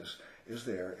Jesus is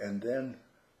there, and then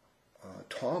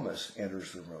Thomas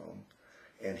enters the room,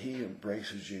 and he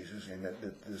embraces Jesus. And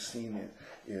the scene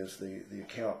is the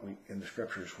account in the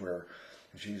scriptures where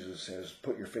Jesus says,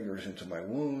 "Put your fingers into my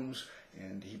wounds,"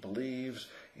 and he believes.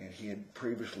 And he had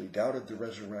previously doubted the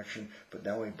resurrection, but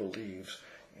now he believes.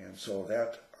 And so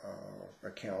that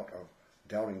account of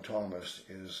doubting Thomas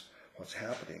is what's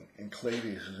happening, and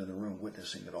Clavius is in the room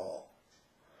witnessing it all.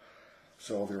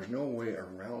 So there's no way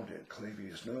around it.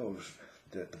 Clavius knows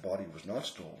that the body was not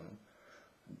stolen.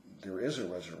 There is a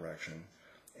resurrection,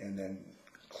 and then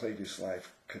Clavius'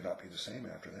 life could not be the same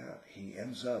after that. He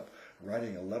ends up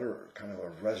writing a letter, kind of a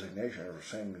resignation, or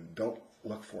saying, "Don't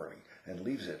look for me," and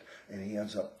leaves it. And he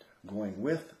ends up going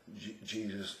with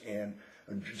Jesus, and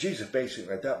Jesus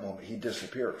basically, at that moment, he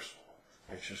disappears.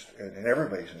 It's just, and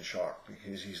everybody's in shock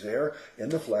because he's there in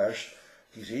the flesh.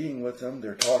 He's eating with them.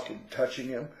 They're talking, touching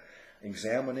him,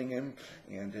 examining him,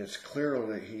 and it's clear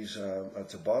that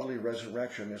it's a bodily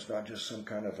resurrection. It's not just some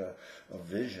kind of a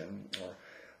vision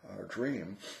or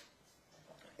dream.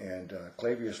 And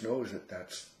Clavius knows that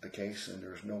that's the case, and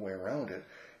there's no way around it.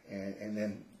 And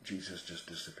then Jesus just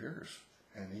disappears,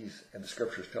 and the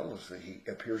scriptures tell us that he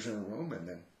appears in a room and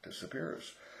then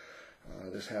disappears.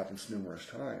 This happens numerous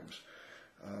times.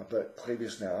 But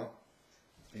Clavius now,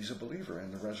 he's a believer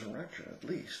in the resurrection, at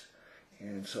least.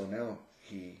 And so now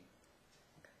he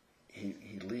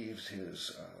leaves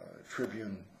his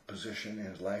tribune position and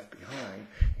his life behind,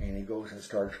 and he goes and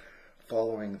starts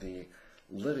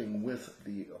living with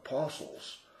the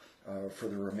apostles for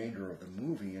the remainder of the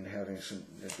movie, and having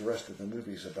the rest of the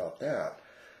movies about that.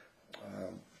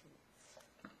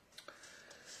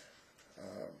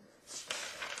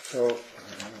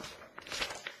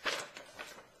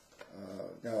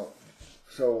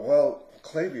 So while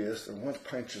Clavius, and once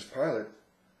Pontius Pilate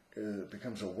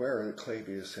becomes aware that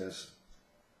Clavius has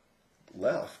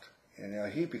left, and now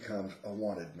he becomes a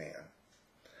wanted man.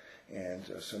 And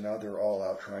so now they're all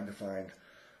out trying to find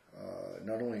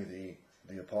not only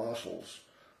the apostles,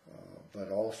 but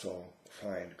also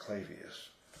find Clavius.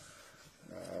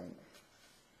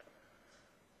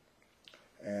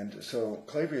 And so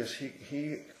Clavius,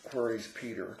 he queries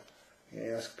Peter. He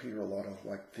asks Peter a lot of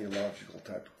theological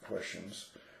type of questions.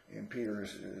 And Peter,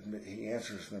 he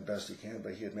answers them the best he can,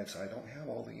 but he admits, "I don't have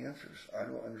all the answers. I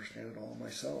don't understand it all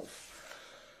myself."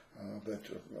 But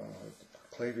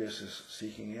Clavius is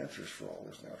seeking answers for all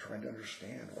this now, trying to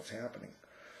understand what's happening.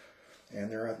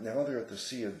 And they're at the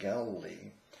Sea of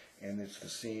Galilee, and it's the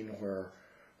scene where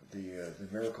the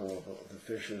miracle of the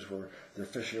fishes, where they're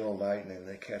fishing all night and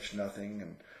they catch nothing,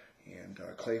 and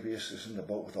Clavius is in the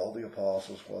boat with all the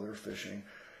apostles while they're fishing,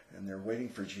 and they're waiting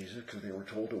for Jesus because they were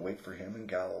told to wait for him in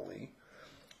Galilee.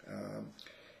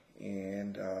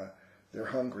 And they're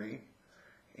hungry,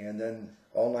 and then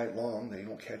all night long they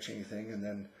don't catch anything, and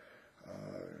then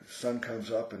sun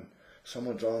comes up and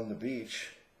someone's on the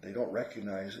beach. They don't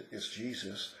recognize it. It's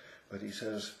Jesus, but he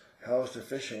says, "How's the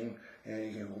fishing?"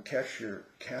 And he will cast your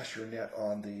net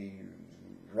on the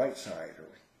right side or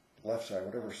left side,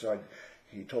 whatever side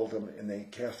he told them, and they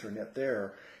cast their net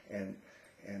there, and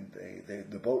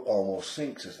the boat almost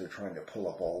sinks as they're trying to pull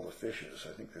up all the fishes.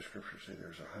 I think the scriptures say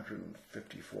there's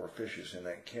 154 fishes in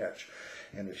that catch,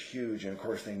 and it's huge. And of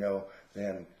course they know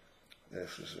then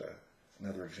this is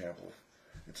another example of,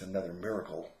 it's another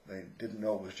miracle. They didn't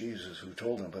know it was Jesus who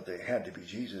told them, but they had to be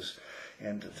Jesus.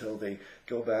 And so they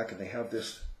go back and they have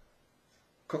this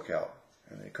cookout,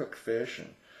 and they cook fish,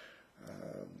 and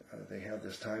they have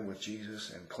this time with Jesus,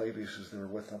 and Clavius is there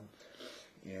with them.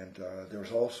 And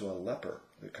there's also a leper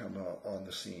that come on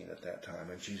the scene at that time,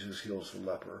 and Jesus heals the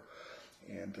leper.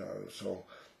 And so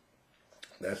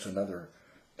that's another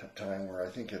time where I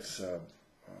think it's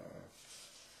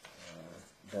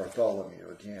Bartholomew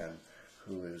again,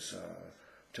 who is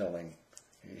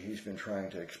he's been trying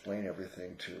to explain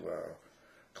everything to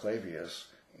Clavius,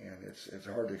 and it's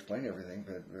hard to explain everything,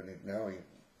 but now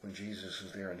when Jesus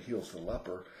is there and heals the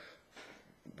leper,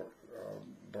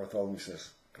 Bartholomew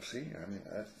says, "See, I mean,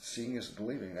 seeing is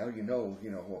believing. Now you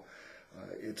know,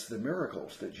 it's the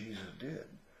miracles that Jesus did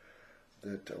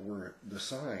that were the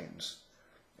signs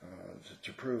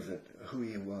to prove that who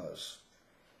he was."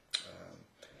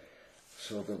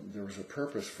 So there was a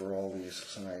purpose for all these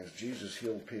signs. Jesus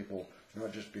healed people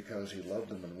not just because he loved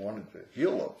them and wanted to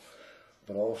heal them,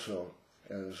 but also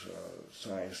as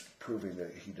signs proving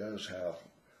that he does have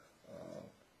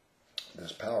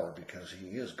this power, because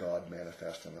he is God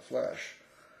manifest in the flesh.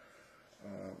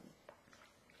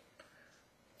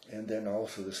 And then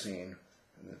also the scene,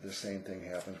 the same thing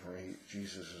happens where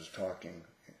Jesus is talking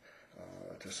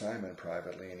to Simon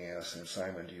privately, and he asks him,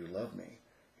 Simon, do you love me?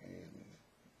 And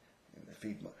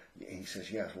he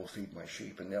says, yes, we'll feed my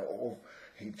sheep. And now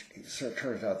it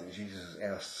turns out that Jesus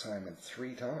asked Simon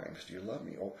 3 times, do you love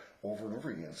me? Over and over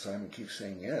again. Simon keeps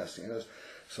saying yes.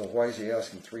 So why is he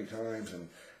asking 3 times? And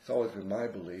it's always been my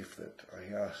belief that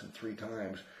he asked him 3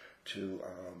 times to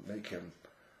make him,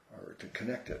 or to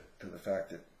connect it to the fact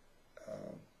that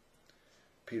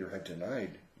Peter had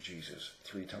denied Jesus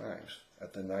 3 times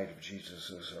at the night of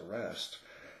Jesus' arrest.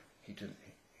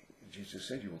 Jesus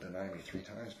said, you will deny me 3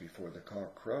 times before the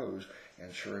cock crows.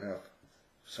 And sure enough,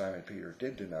 Simon Peter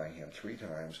did deny him 3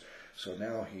 times. So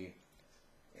now he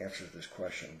answers this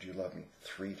question, do you love me?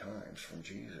 3 times from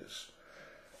Jesus.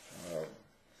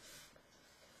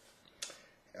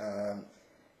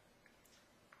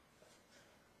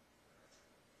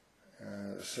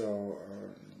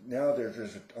 Now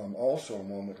there's also a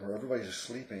moment where everybody's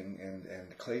sleeping,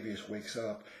 and Clavius wakes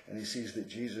up and he sees that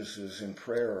Jesus is in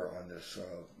prayer on this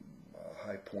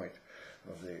high point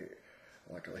of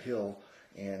like a hill,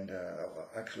 and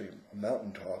actually a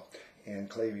mountaintop, and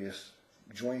Clavius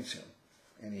joins him,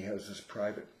 and he has this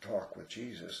private talk with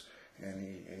Jesus, and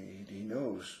he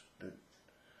knows that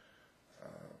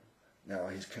now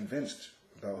he's convinced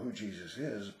about who Jesus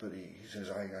is, but he says,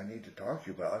 I need to talk to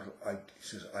you about it. He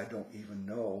says, I don't even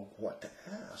know what to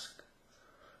ask.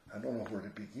 I don't know where to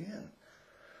begin.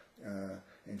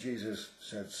 And Jesus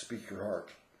said, speak your heart.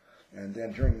 And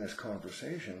then during this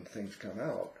conversation, things come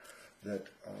out that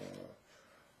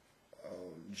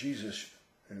Jesus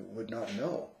would not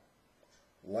know,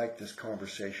 like this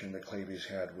conversation that Clavius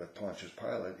had with Pontius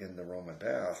Pilate in the Roman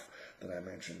bath that I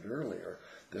mentioned earlier.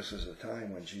 This is a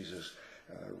time when Jesus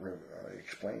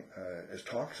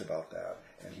talks about that,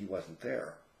 and he wasn't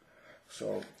there.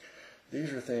 So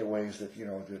these are ways that,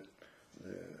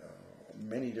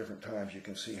 many different times you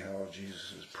can see how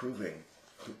Jesus is proving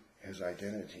his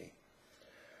identity.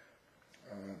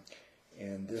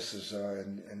 And this is,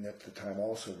 and at the time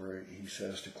also where he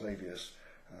says to Clavius,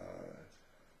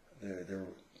 there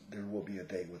will be a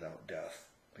day without death.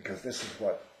 Because this is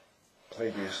what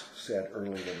Clavius said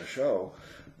earlier in the show,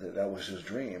 that was his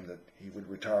dream, that he would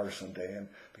retire someday, and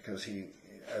because he,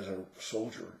 as a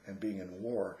soldier and being in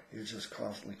war, he was just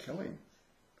constantly killing.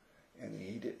 And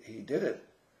he did it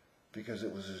because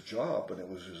it was his job and it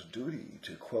was his duty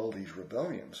to quell these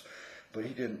rebellions. But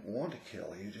he didn't want to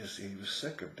kill. He was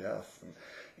sick of death,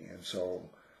 and so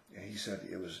he said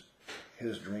it was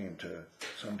his dream to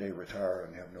someday retire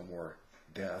and have no more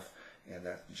death, and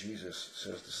that Jesus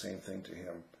says the same thing to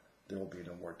him. There will be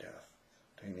no more death.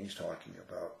 And he's talking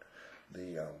about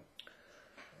the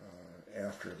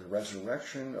after the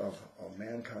resurrection of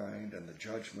mankind and the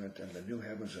judgment and the new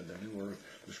heavens and the new earth,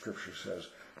 the scripture says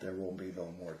there will be no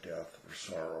more death or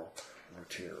sorrow or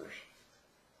tears.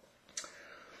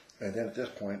 And then at this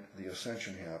point, the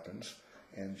ascension happens,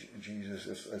 and Jesus,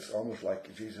 it's almost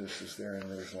like Jesus is there,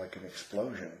 and there's like an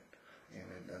explosion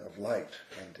of light,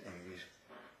 and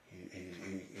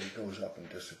he goes up and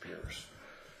disappears.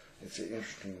 It's an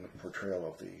interesting portrayal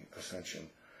of the ascension.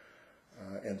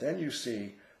 And then you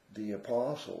see the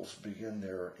apostles begin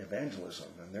their evangelism,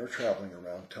 and they're traveling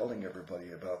around telling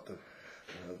everybody about the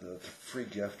free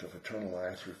gift of eternal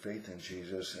life through faith in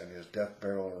Jesus and his death,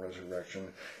 burial, and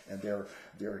resurrection, and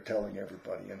they're telling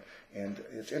everybody. And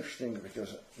it's interesting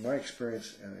because my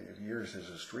experience in years as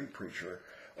a street preacher,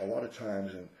 a lot of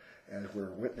times, and as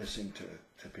we're witnessing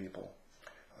to people,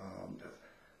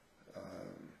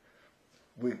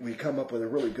 we come up with a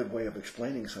really good way of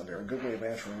explaining something, or a good way of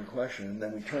answering a question, and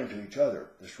then we turn to each other,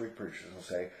 the street preachers, and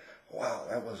say, wow,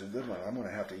 that was a good one. I'm going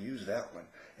to have to use that one.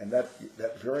 And that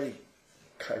very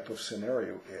type of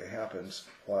scenario happens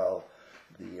while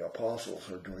the apostles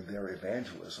are doing their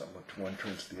evangelism. One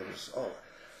turns to the other.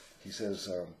 He says,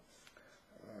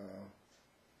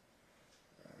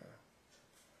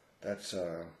 that's...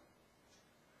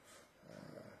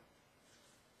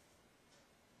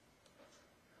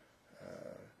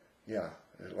 yeah,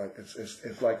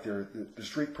 it's like the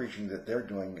street preaching that they're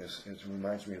doing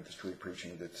reminds me of the street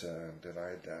preaching that I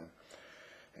had done,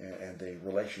 and the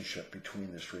relationship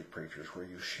between the street preachers, where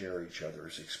you share each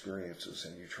other's experiences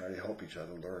and you try to help each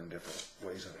other learn different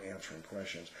ways of answering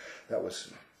questions. That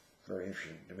was very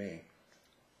interesting to me.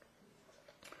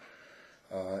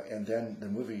 And then the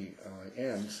movie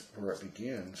ends where it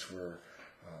begins, where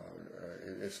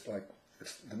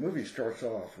the movie starts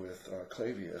off with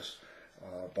Clavius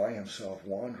by himself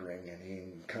wandering, and he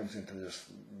comes into this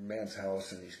man's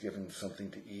house and he's given something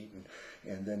to eat,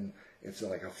 and then it's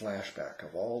like a flashback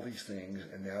of all these things,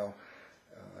 and now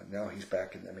he's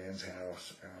back in the man's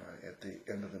house at the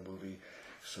end of the movie.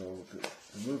 So the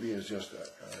movie is just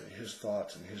his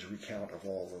thoughts and his recount of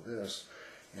all of this,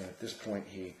 and at this point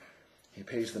he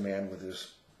pays the man with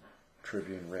his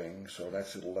tribune ring, so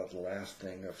that's the last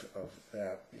thing of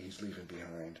that he's leaving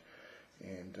behind.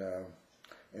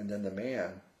 And then the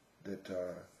man that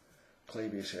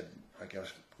Clavius had, I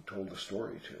guess, told the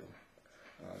story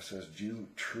to says, "Do you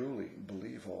truly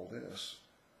believe all this?"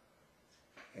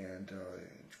 And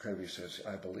Clavius says,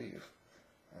 "I believe,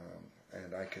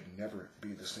 and I could never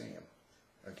be the same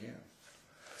again."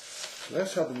 So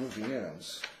that's how the movie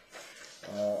ends.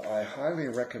 I highly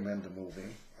recommend the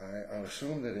movie. I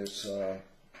assume that it's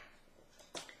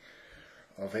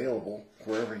available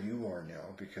wherever you are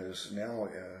now, because now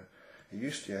you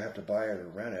used to have to buy it or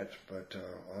rent it, but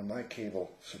on my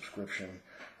cable subscription,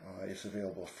 it's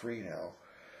available free now.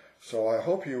 So I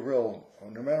hope you will,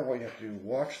 no matter what you have to do,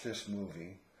 watch this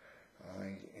movie,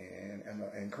 and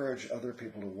I encourage other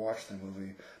people to watch the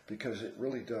movie, because it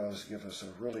really does give us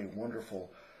a really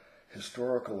wonderful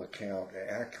historical account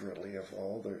accurately of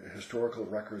all the historical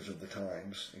records of the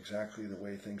times, exactly the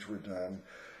way things were done.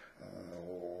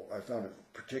 I found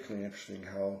it particularly interesting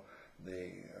how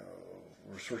they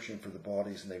were searching for the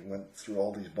bodies, and they went through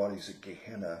all these bodies at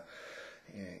Gehenna,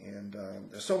 and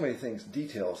there's so many things,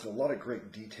 details, a lot of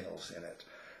great details in it.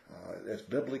 It's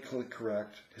biblically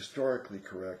correct, historically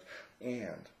correct,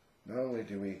 and not only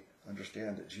do we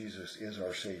understand that Jesus is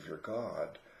our Savior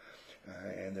God,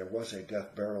 and there was a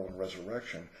death, burial, and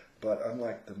resurrection, but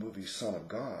unlike the movie Son of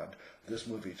God, this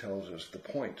movie tells us the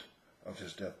point of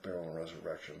his death, burial, and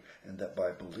resurrection, and that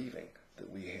by believing that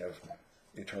we have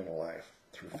eternal life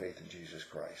through faith in Jesus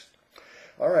Christ.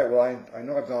 All right, well, I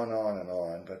know I've gone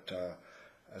on, but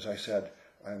as I said,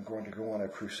 I'm going to go on a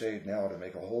crusade now to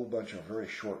make a whole bunch of very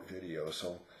short videos,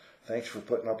 so thanks for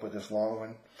putting up with this long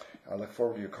one. I look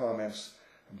forward to your comments.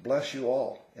 Bless you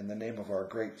all in the name of our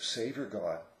great Savior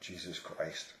God, Jesus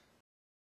Christ.